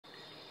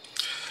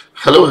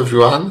Hello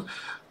everyone.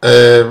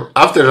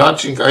 After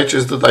launching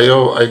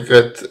iChess.io, I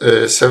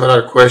get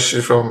several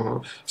questions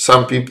from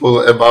some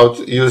people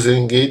about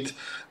using it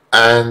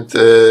and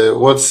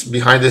what's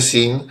behind the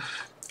scene.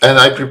 And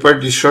I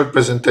prepared this short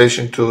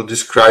presentation to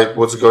describe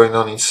what's going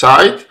on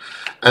inside.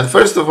 And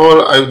first of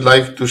all, I would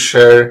like to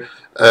share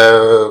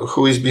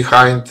who is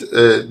behind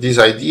these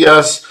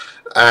ideas.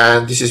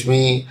 And this is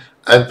me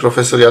and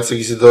Professor Jacek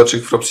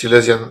Izydorczyk from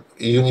Silesian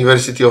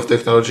University of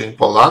Technology in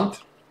Poland.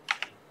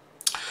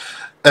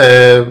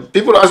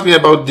 People ask me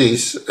about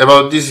this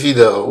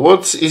video.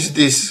 What is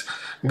this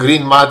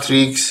green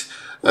matrix?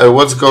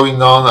 What's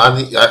going on?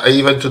 And I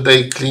even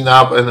today clean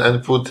up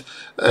and put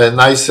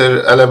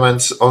nicer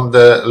elements on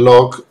the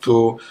log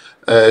to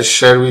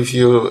share with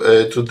you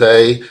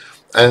today.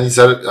 And it's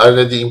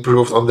already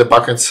improved on the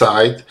backend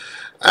side.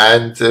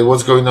 And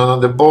what's going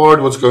on the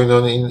board? What's going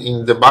on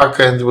in the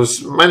backend? There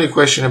was many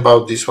questions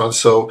about this one.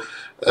 So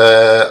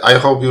I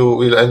hope you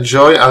will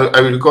enjoy. I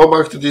will go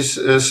back to this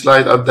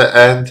slide at the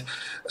end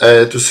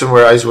to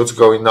summarize what's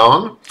going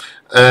on.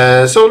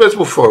 So let's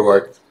move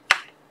forward.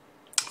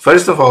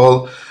 First of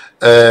all,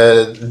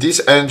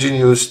 this engine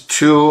uses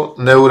two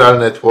neural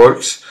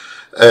networks,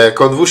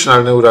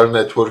 convolutional neural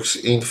networks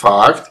in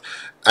fact,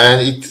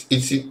 and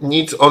it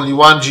needs only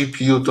one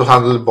GPU to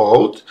handle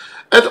both,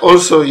 and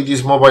also it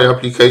is mobile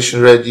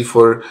application ready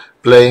for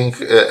playing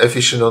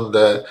efficient on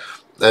the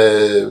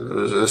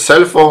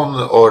cell phone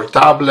or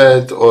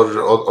tablet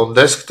or on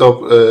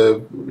desktop.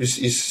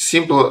 Is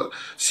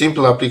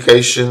simple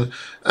application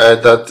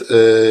that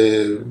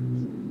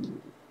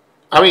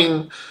I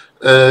mean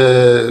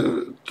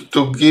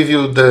to give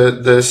you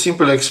the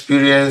simple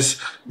experience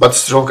but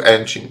strong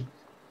engine.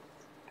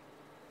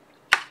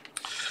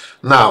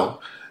 Now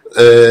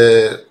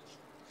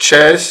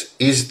chess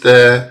is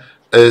the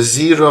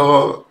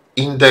zero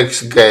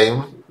index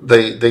game,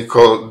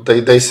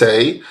 they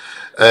say.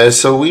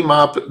 So we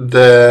map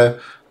the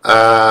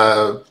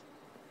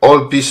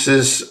all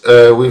pieces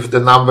with the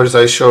numbers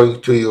I'm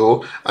showing to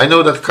you. I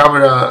know that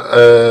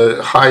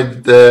camera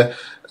hide the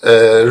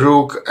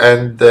rook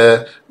and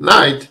the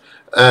knight,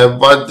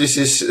 but this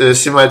is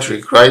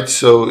symmetric, right?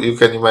 So you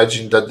can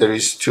imagine that there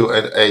is 2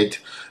 and 8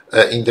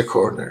 in the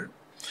corner.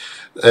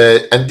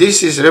 And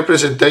this is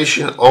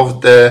representation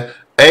of the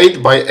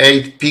 8 by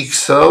 8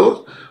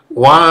 pixel,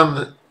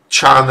 one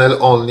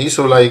channel only.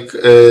 So like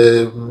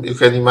you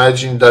can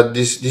imagine that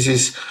this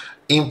is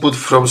input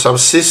from some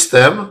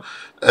system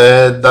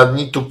that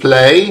need to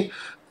play,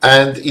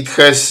 and it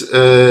has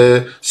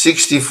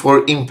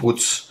 64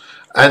 inputs,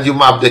 and you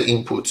map the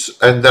inputs,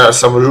 and there are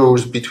some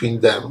rules between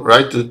them,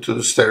 right,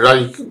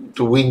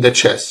 to win the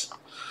chess.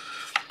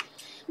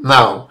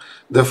 Now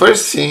the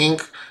first thing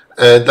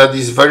that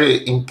is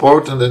very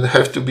important and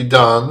have to be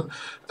done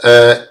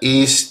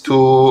is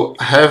to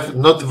have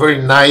not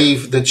very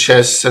naive the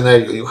chess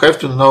scenario. You have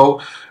to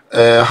know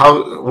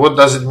what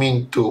does it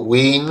mean to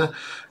win,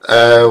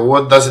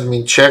 what does it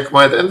mean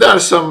checkmate, and there are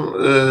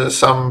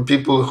some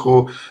people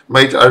who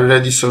made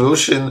already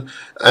solution,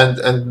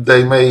 and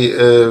they may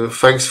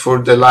thanks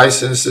for the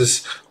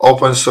licenses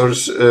open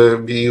source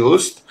be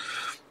used.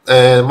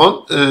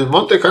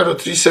 Monte Carlo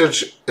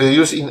research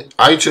used in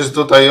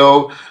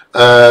iChess.io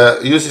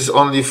uses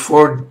only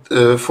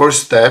four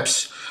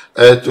steps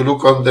to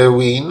look on the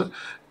win,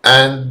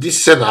 and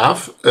this is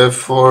enough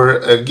for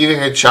giving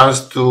a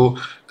chance to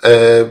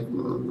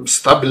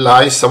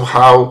stabilize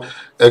somehow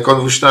a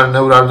convolutional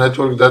neural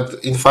network that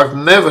in fact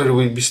never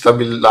will be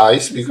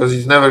stabilized, because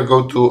it never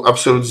go to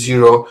absolute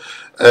zero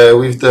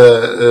with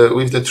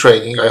the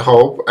training, I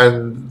hope,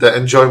 and the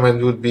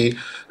enjoyment would be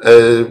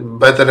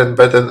better and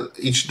better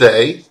each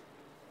day.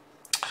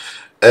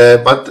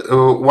 But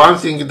one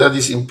thing that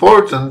is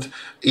important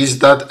is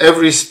that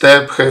every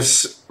step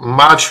has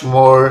much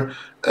more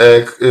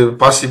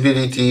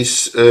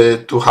possibilities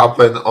to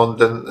happen on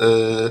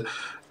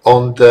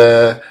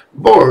the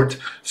board,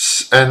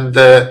 and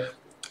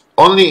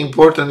only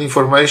important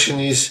information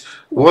is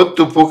what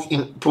to put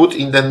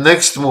in the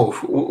next move.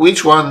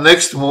 Which one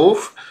next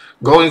move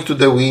going to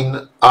the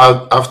win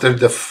after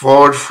the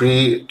 4,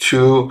 3,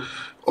 2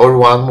 or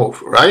 1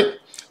 move, right?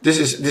 This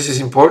is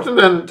important,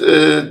 and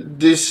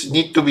this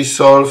need to be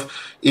solved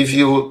if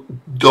you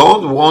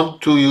don't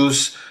want to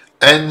use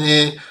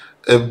any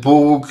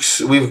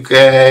books with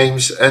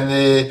games,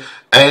 any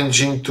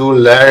engine to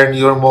learn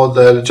your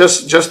model,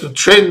 just to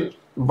train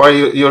by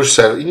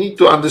yourself. You need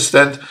to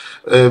understand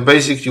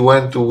basically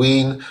when to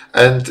win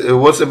and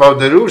what's about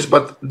the rules,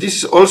 but this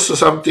is also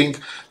something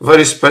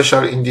very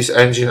special in this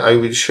engine. I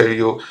will share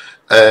you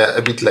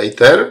a bit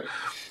later.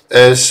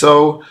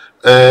 So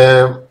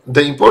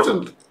the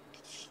important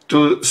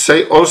to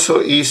say also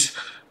is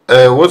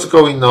what's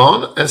going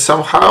on, and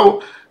somehow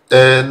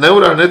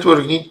neural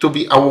network need to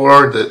be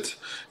awarded.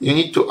 You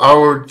need to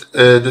award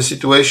the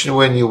situation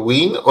when you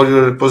win or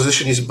your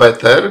position is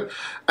better,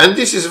 and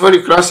this is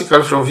very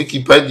classical from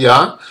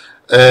Wikipedia,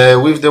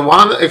 with the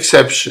one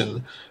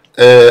exception.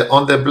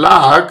 On the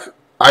black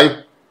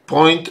I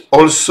point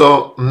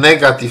also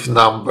negative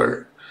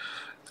number,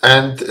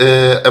 and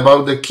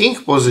about the king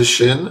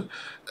position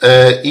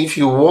if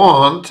you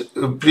want,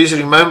 please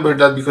remember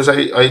that, because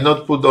I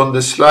not put on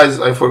the slides,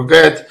 I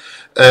forget.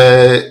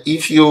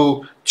 If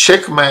you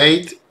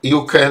checkmate,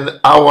 you can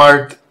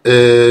award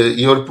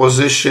your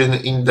position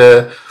in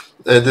the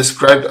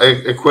described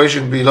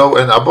equation below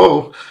and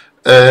above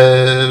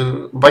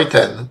by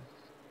 10.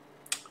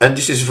 And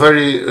this is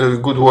very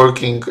good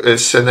working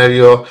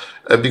scenario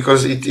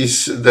because it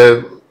is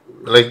the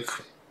like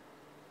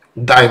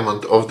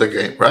diamond of the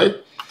game, right?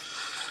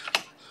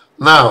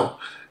 Now,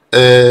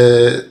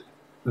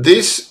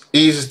 this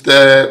is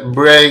the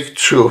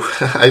breakthrough,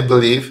 I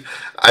believe.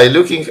 I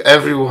looking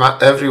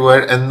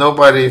everywhere, and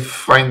nobody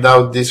find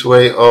out this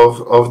way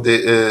of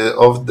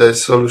the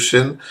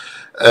solution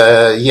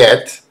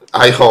yet.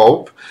 I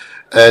hope.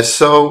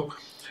 So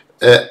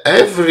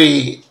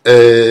every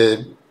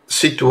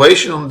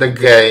situation on the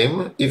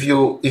game, if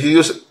you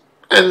use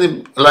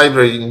any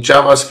library, in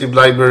JavaScript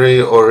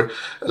library or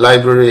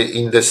library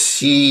in the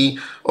C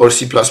or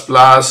C++,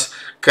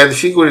 can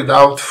figure it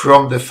out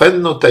from the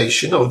Venn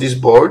notation of this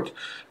board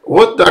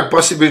what are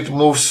possible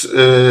moves,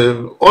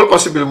 all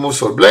possible moves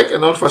for black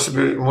and all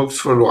possible moves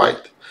for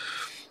white.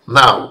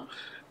 Now,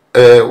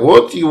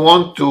 what you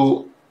want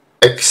to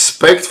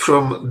expect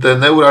from the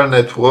neural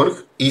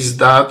network is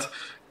that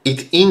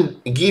it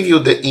give you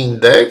the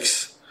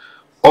index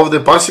of the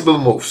possible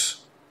moves.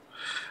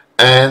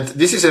 And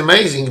this is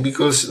amazing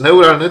because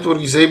neural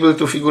network is able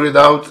to figure it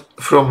out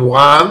from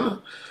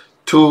 1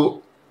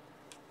 to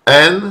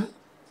n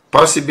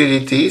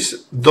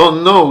possibilities.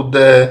 Don't know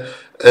the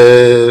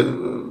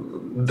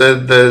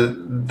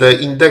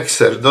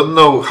indexer, don't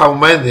know how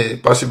many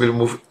possible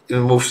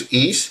moves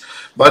is,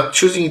 but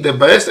choosing the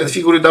best and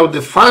figure it out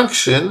the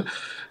function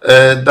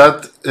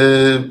that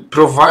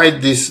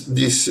provide these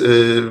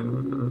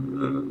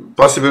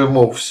possible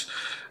moves.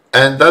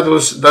 And that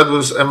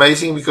was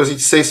amazing because it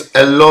saves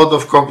a lot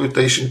of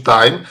computation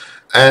time,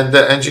 and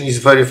the engine is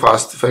very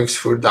fast thanks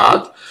for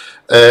that.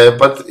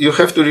 But you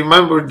have to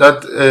remember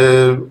that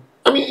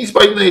I mean, it's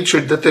by nature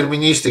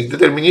deterministic.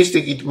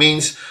 Deterministic, it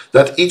means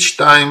that each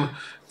time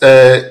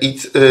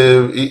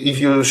if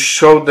you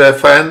show the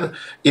fan,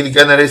 it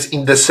generates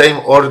in the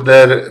same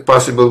order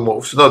possible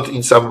moves, not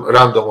in some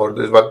random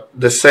order, but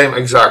the same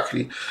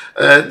exactly.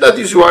 That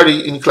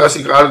usually in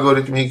classic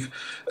algorithmic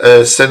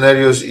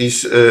scenarios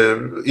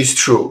is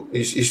true.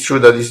 It's true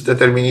that it's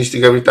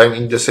deterministic every time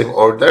in the same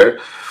order.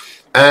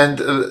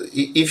 And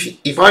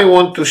if I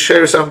want to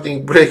share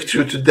something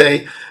breakthrough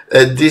today,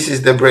 this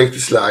is the breakthrough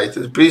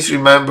slide. Please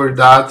remember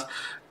that,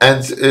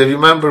 and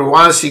remember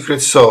one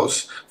secret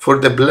sauce. For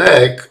the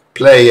black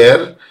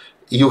player,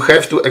 you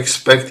have to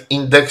expect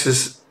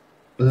indexes,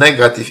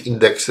 negative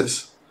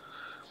indexes.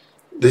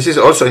 This is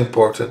also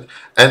important,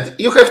 and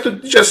you have to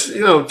just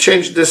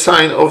change the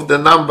sign of the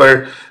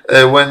number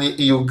when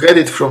you get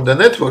it from the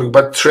network,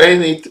 but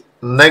train it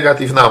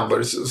negative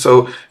numbers.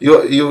 So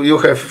you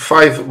have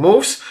 5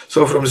 moves,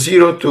 so from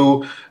 0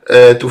 to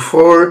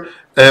 4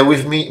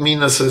 with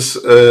minuses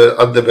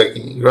at the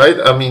beginning, right?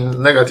 I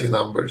mean negative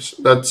numbers.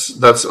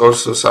 That's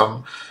also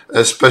some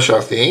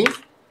special thing.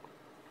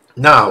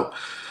 Now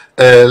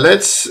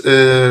let's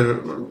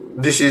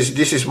this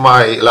is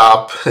my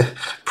lab,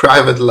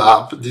 private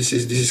lab. This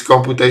is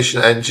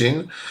computation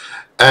engine,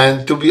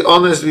 and to be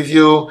honest with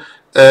you,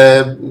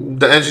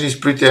 the engine is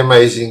pretty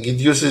amazing. It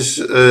uses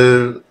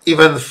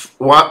even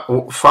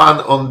fun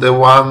on the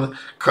one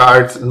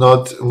card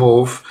not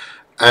move,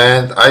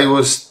 and I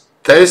was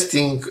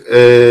testing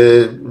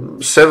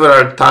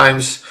several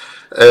times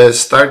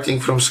starting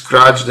from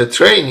scratch the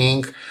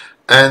training,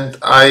 and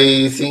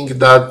I think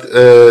that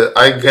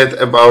I get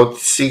about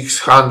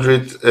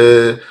 600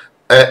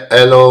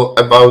 elo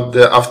about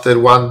after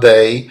one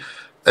day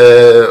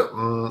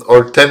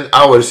or 10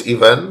 hours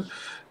even.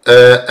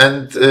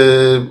 And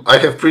I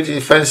have pretty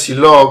fancy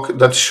log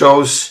that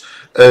shows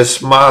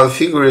small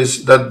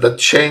figures that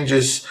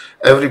changes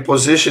every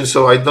position,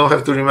 so I don't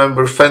have to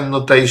remember Venn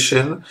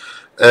notation.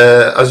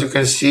 As you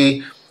can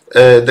see,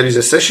 there is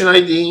a session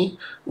ID,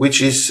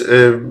 which is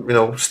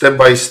step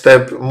by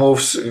step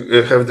moves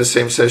have the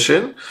same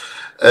session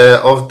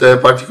of the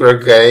particular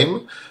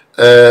game.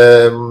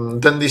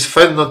 Then this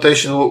Venn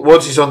notation,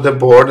 what is on the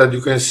board that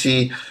you can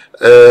see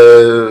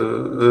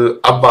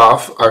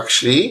above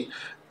actually.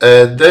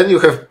 Then you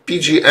have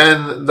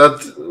PGN,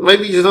 that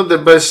maybe is not the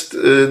best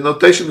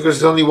notation because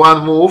it's only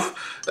one move,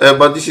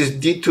 but this is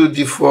D2,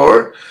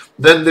 D4.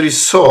 Then there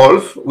is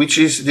solve, which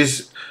is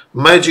this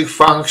magic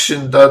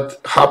function that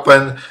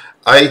happen.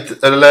 I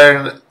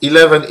learn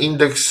 11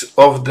 index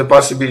of the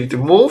possibility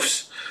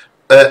moves,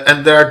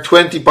 and there are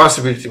 20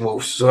 possibility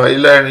moves. So I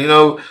learn,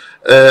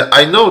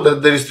 I know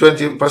that there is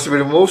 20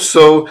 possibility moves,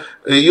 so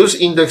use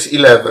index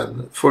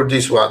 11 for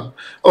this one.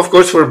 Of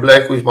course, for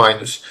black with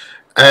minus.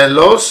 And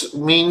loss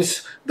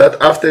means that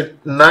after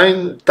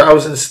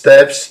 9,000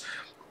 steps,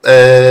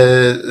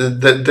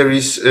 there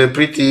is a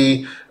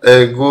pretty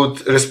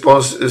good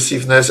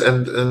responsiveness,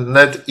 and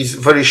net is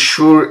very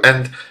sure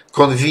and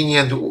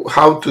convenient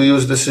how to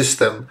use the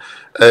system.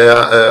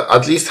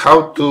 At least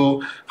how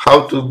to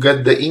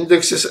get the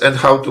indexes and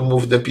how to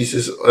move the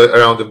pieces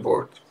around the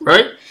board,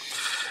 right?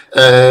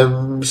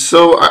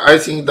 So I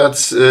think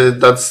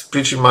that's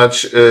pretty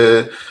much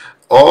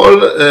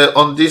all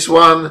on this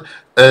one.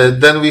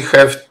 Then we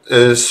have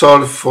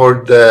solve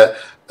for the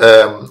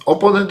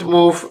opponent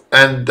move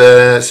and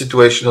the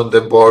situation on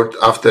the board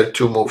after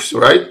two moves,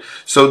 right?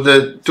 So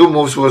the two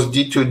moves was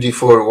d2,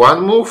 d4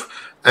 one move,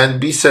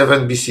 and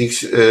b7,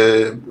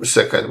 b6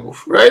 second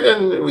move, right?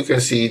 And we can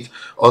see it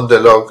on the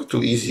log.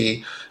 Too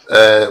easy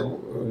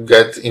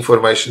get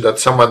information that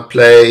someone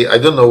play. I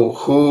don't know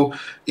who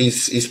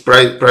is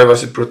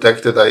privacy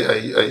protected.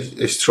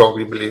 I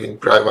strongly believe in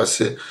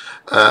privacy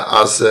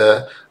as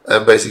a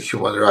basic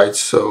human right.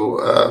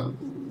 So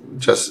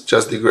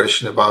just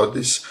digression about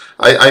this.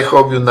 I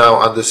hope you now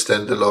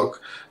understand the log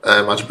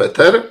much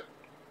better.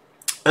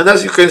 And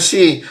as you can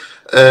see,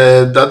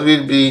 that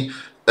will be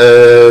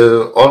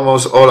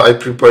almost all I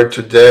prepared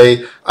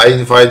today. I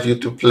invite you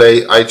to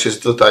play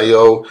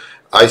iChess.io.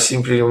 I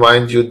simply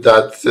remind you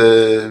that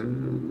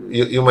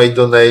you may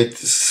donate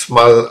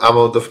small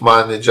amount of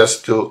money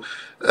just to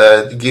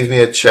give me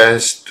a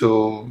chance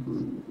to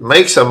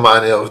make some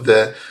money of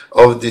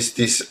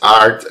this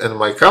art and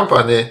my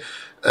company,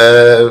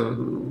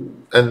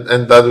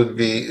 and that would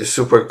be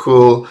super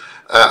cool.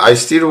 I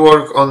still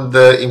work on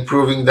the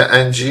improving the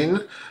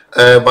engine.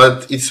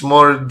 But it's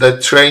more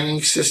the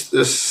training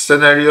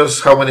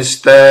scenarios, how many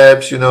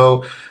steps,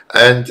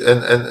 and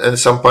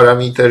some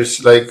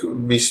parameters like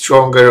be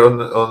stronger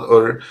on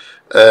or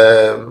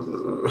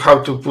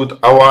how to put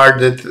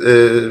awarded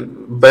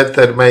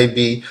better,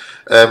 maybe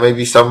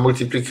some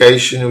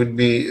multiplication would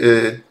be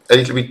a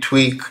little bit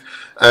tweak.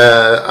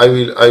 I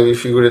will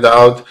figure it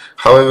out.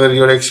 However,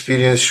 your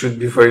experience should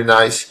be very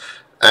nice,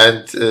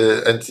 and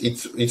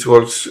it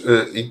works.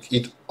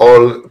 It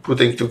all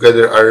putting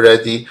together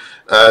already.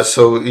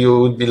 So you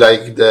would be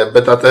like the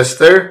beta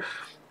tester,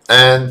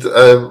 and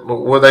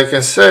what I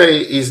can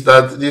say is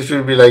that this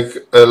will be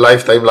like a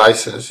lifetime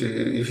license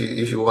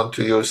if you want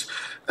to use.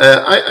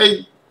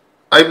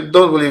 I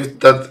don't believe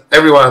that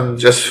everyone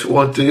just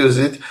want to use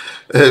it,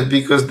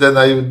 because then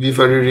I would be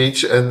very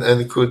rich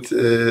and could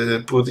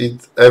put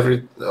it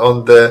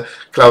on the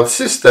cloud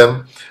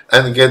system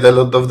and get a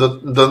lot of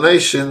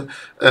donation.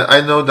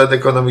 I know that the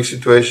economic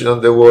situation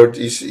on the world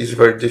is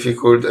very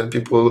difficult, and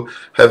people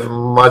have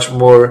much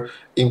more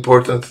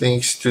important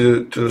things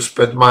to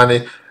spend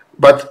money.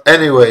 But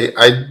anyway,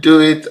 I do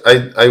it.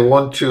 I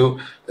want to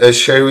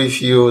share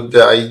with you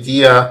the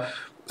idea,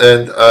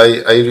 and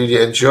I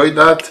really enjoy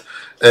that.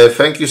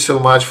 Thank you so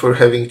much for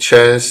having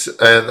chance,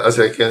 and as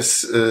I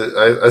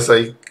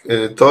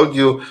told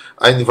you,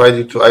 I invite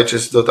you to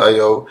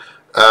iChess.io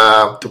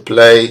to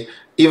play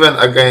even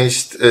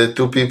against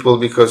two people,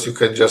 because you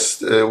can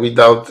just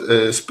without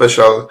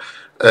special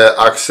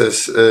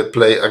access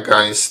play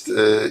against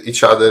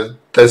each other,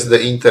 test the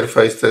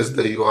interface, test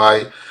the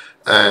UI,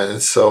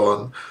 and so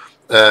on.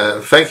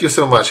 Thank you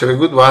so much. Have a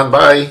good one.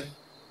 Bye.